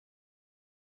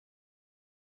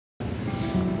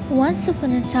Once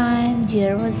upon a time,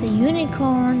 there was a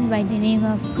unicorn by the name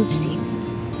of Copsy.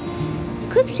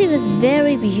 Copsy was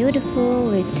very beautiful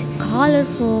with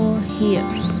colorful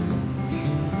hairs.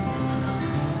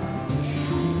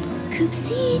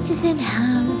 Copsy didn't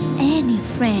have any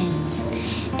friend,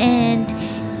 and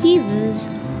he was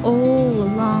all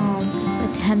alone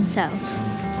with himself.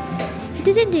 He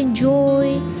didn't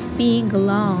enjoy being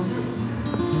alone.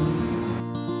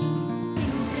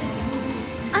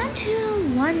 Until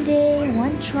one day,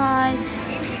 one tribe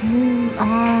moved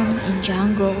on in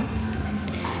jungle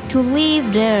to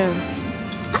live there.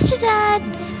 After that,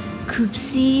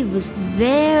 Copsy was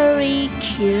very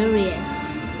curious.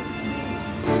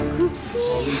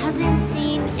 Copsy hasn't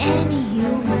seen any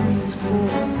human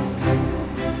before.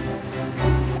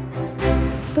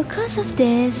 Because of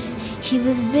this, he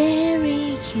was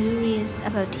very curious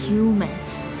about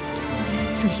humans.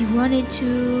 So he wanted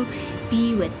to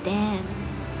be with them.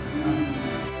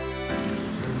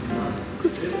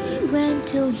 Copsy went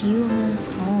to humans'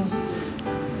 home.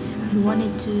 He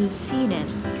wanted to see them.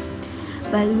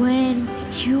 But when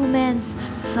humans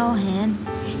saw him,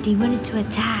 they wanted to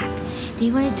attack.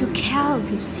 They wanted to kill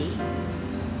Copsy.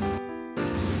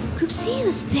 Copsy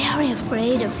was very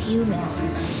afraid of humans,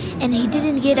 and he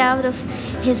didn't get out of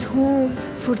his home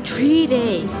for 3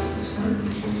 days.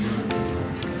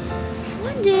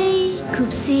 One day,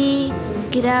 Copsy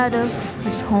got out of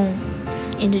his home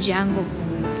in the jungle.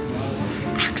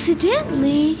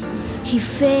 Accidentally, he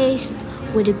faced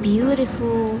with a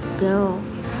beautiful girl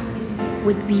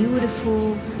with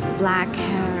beautiful black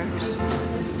hairs.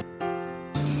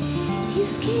 He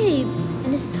escaped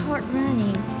and started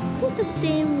running. Both of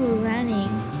them were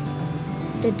running.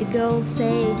 That the girl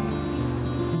said,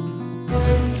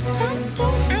 "Don't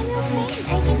scared, I'm your friend.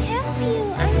 I can help you.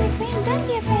 I'm your friend. Don't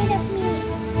be afraid of me."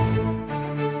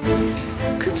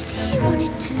 Copsy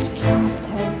wanted to trust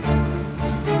her,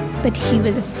 but he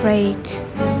was afraid.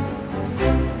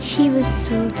 He was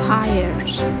so tired,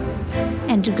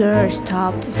 and the girl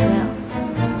stopped as well.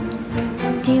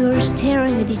 They were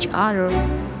staring at each other.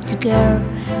 The girl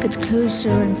got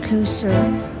closer and closer,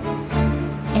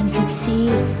 and Copsy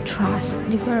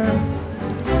trusted the girl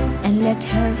and let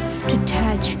her to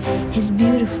touch his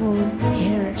beautiful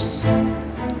hairs.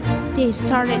 They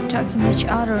started talking to each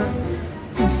other,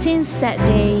 and since that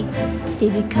day, they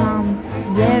become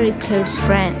very close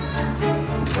friends.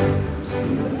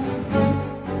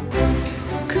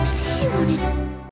 Copsy wanted